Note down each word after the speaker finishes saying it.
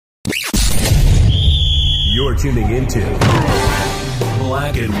You're tuning into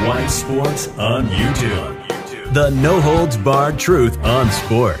Black and White Sports on YouTube. The no-holds-barred truth on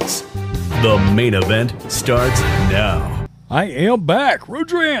sports. The main event starts now. I am back,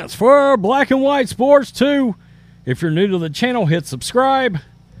 Rudrance, for Black and White Sports 2. If you're new to the channel, hit subscribe,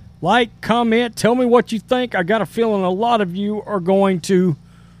 like, comment, tell me what you think. I got a feeling a lot of you are going to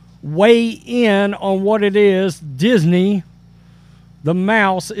weigh in on what it is Disney, the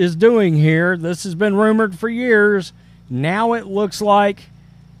mouse, is doing here. This has been rumored for years. Now it looks like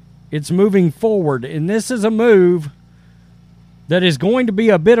it's moving forward, and this is a move that is going to be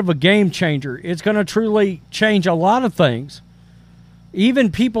a bit of a game changer. It's going to truly change a lot of things.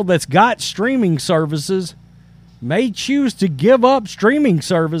 Even people that's got streaming services may choose to give up streaming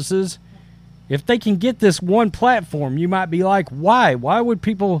services if they can get this one platform. You might be like, why? Why would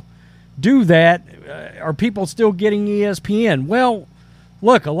people do that? Are people still getting ESPN? Well,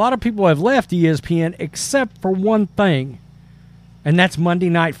 look, a lot of people have left ESPN except for one thing, and that's Monday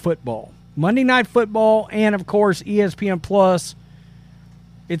Night Football. Monday Night Football and, of course, ESPN Plus.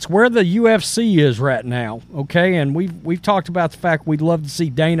 It's where the UFC is right now, okay? And we've talked about the fact we'd love to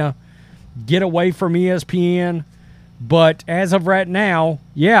see Dana get away from ESPN, but as of right now,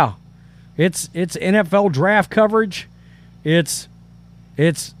 yeah, it's NFL draft coverage. It's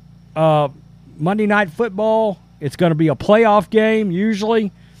Monday Night Football. It's going to be a playoff game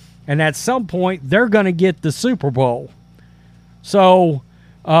usually, and at some point they're going to get the Super Bowl. So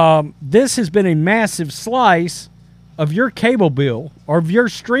this has been a massive slice of your cable bill or of your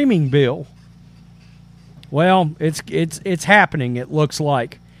streaming bill. Well, it's happening, it looks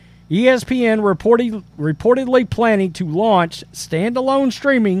like. ESPN reportedly planning to launch standalone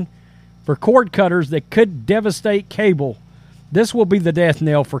streaming for cord cutters that could devastate cable. This will be the death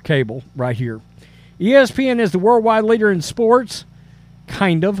knell for cable right here. ESPN is the worldwide leader in sports,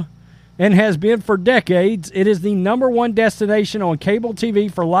 kind of, and has been for decades. It is the #1 destination on cable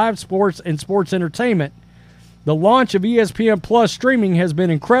TV for live sports and sports entertainment. The launch of ESPN Plus streaming has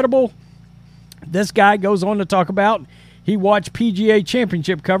been incredible. This guy goes on to talk about he watched PGA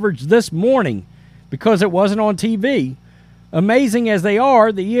Championship coverage this morning because it wasn't on TV. Amazing as they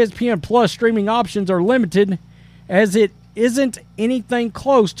are, the ESPN Plus streaming options are limited as it isn't anything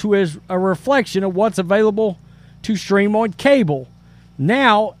close to as a reflection of what's available to stream on cable.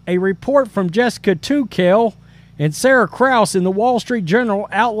 Now, a report from Jessica Tukel and Sarah Krause in the Wall Street Journal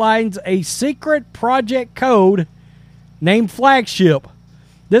outlines a secret project code named FLAGSHIP.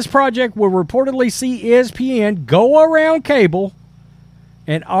 This project will reportedly see ESPN go around cable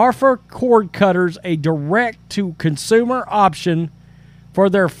and offer cord cutters a direct-to-consumer option for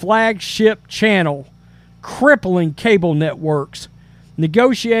their flagship channel, crippling cable networks,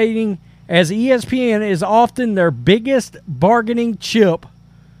 negotiating as ESPN is often their biggest bargaining chip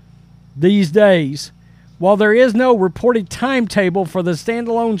these days. While there is no reported timetable for the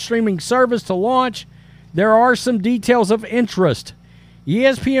standalone streaming service to launch, there are some details of interest.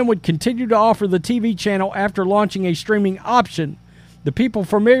 ESPN would continue to offer the TV channel after launching a streaming option. The people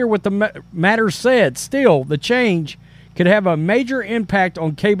familiar with the matter said, still, the change could have a major impact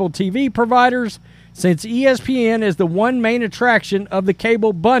on cable TV providers since ESPN is the one main attraction of the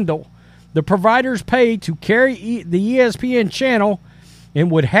cable bundle. The providers pay to carry the ESPN channel and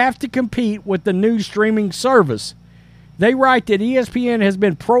would have to compete with the new streaming service. They write that ESPN has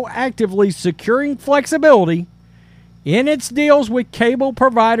been proactively securing flexibility in its deals with cable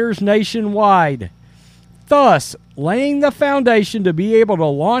providers nationwide, thus laying the foundation to be able to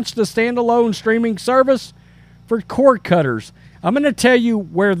launch the standalone streaming service for cord cutters. I'm going to tell you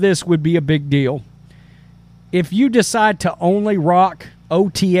where this would be a big deal. If you decide to only rock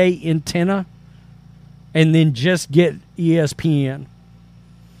OTA antenna and then just get ESPN,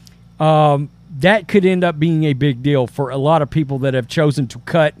 that could end up being a big deal for a lot of people that have chosen to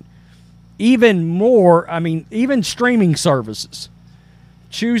cut even more. I mean, even streaming services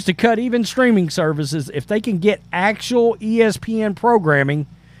choose to cut even streaming services if they can get actual ESPN programming,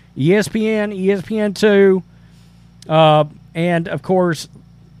 ESPN, ESPN2, and, of course,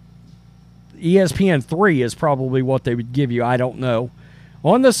 ESPN3 is probably what they would give you. I don't know.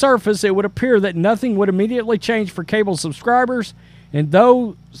 On the surface, it would appear that nothing would immediately change for cable subscribers and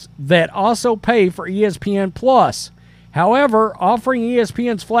those that also pay for ESPN Plus. However, offering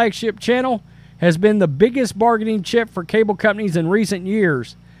ESPN's flagship channel has been the biggest bargaining chip for cable companies in recent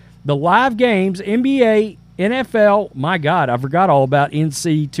years. The live games, NBA, NFL, my God, I forgot all about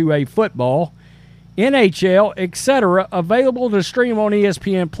NCAA football, NHL, etc., available to stream on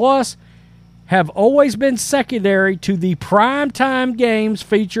ESPN Plus, have always been secondary to the primetime games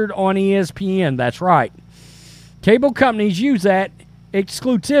featured on ESPN. That's right. Cable companies use that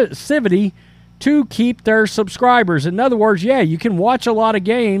exclusivity to keep their subscribers. In other words, yeah, you can watch a lot of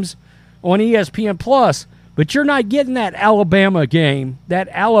games on ESPN Plus, but you're not getting that Alabama game, that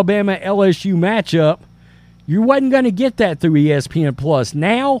Alabama LSU matchup. You wasn't going to get that through ESPN Plus.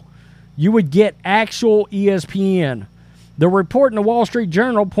 Now, you would get actual ESPN. The report in the Wall Street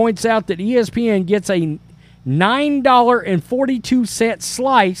Journal points out that ESPN gets a $9.42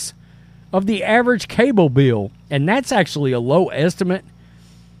 slice of the average cable bill. And that's actually a low estimate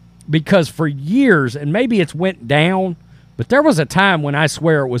because for years, and maybe it's went down, but there was a time when I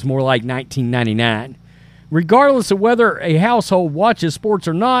swear it was more like $19.99. Regardless of whether a household watches sports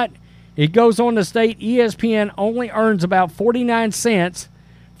or not, it goes on to state ESPN only earns about 49 cents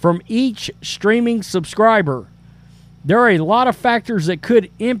from each streaming subscriber. There are a lot of factors that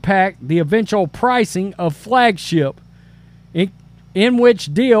could impact the eventual pricing of Flagship, in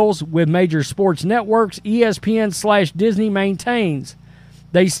which deals with major sports networks ESPN/Disney maintains.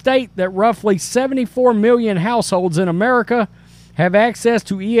 They state that roughly 74 million households in America have access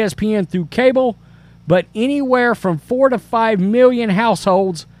to ESPN through cable, but anywhere from 4 to 5 million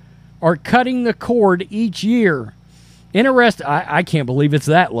households are cutting the cord each year. I can't believe it's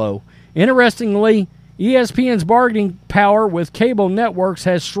that low. Interestingly, ESPN's bargaining power with cable networks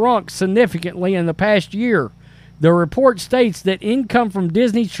has shrunk significantly in the past year. The report states that income from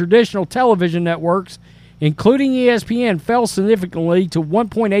Disney's traditional television networks, including ESPN, fell significantly to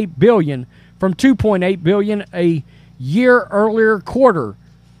 $1.8 billion from $2.8 billion a year earlier quarter.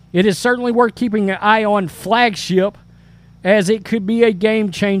 It is certainly worth keeping an eye on Flagship, as it could be a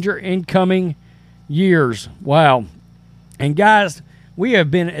game changer in coming years. Wow. And guys, we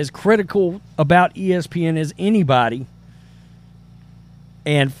have been as critical about ESPN as anybody.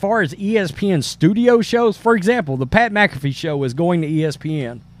 And far as ESPN studio shows, for example, the Pat McAfee show is going to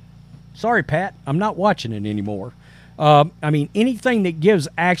ESPN. Sorry, Pat, I'm not watching it anymore. Anything that gives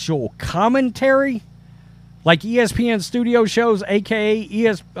actual commentary, like ESPN studio shows,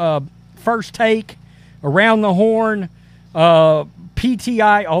 a.k.a. First Take, Around the Horn,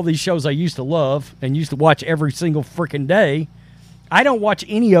 PTI, all these shows I used to love and used to watch every single freaking day. I don't watch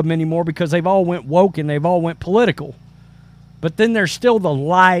any of them anymore because they've all went woke and they've all went political. But then there's still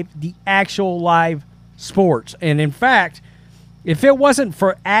the actual live sports. And in fact, if it wasn't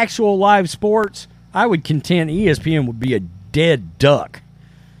for actual live sports, I would contend ESPN would be a dead duck.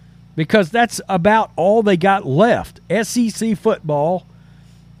 Because that's about all they got left. SEC football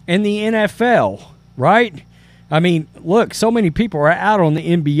and the NFL, right? I mean, look, so many people are out on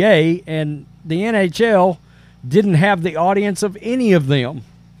the NBA, and the NHL didn't have the audience of any of them.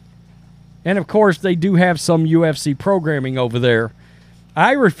 And, of course, they do have some UFC programming over there.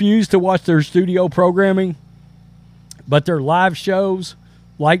 I refuse to watch their studio programming, but their live shows,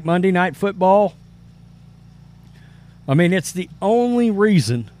 like Monday Night Football, it's the only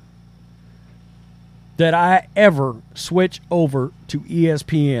reason that I ever switch over to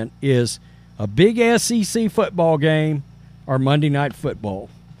ESPN is a big SEC football game or Monday Night Football.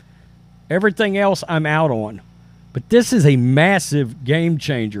 Everything else I'm out on. But this is a massive game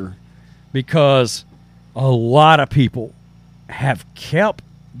changer because a lot of people have kept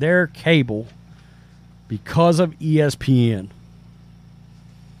their cable because of ESPN.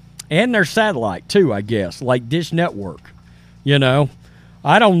 And their satellite, too, I guess, like Dish Network.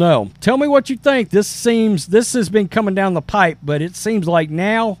 I don't know. Tell me what you think. This has been coming down the pipe, but it seems like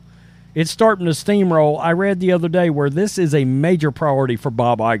now it's starting to steamroll. I read the other day where this is a major priority for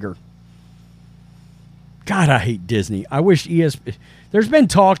Bob Iger. God, I hate Disney. I wish there's been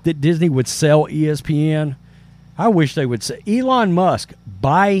talk that Disney would sell ESPN. I wish they would say, Elon Musk,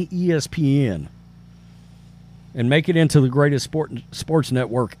 buy ESPN and make it into the greatest sports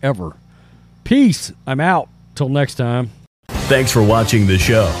network ever. Peace. I'm out. Till next time. Thanks for watching the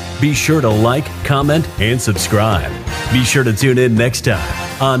show. Be sure to like, comment, and subscribe. Be sure to tune in next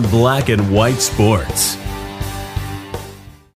time on Black and White Sports.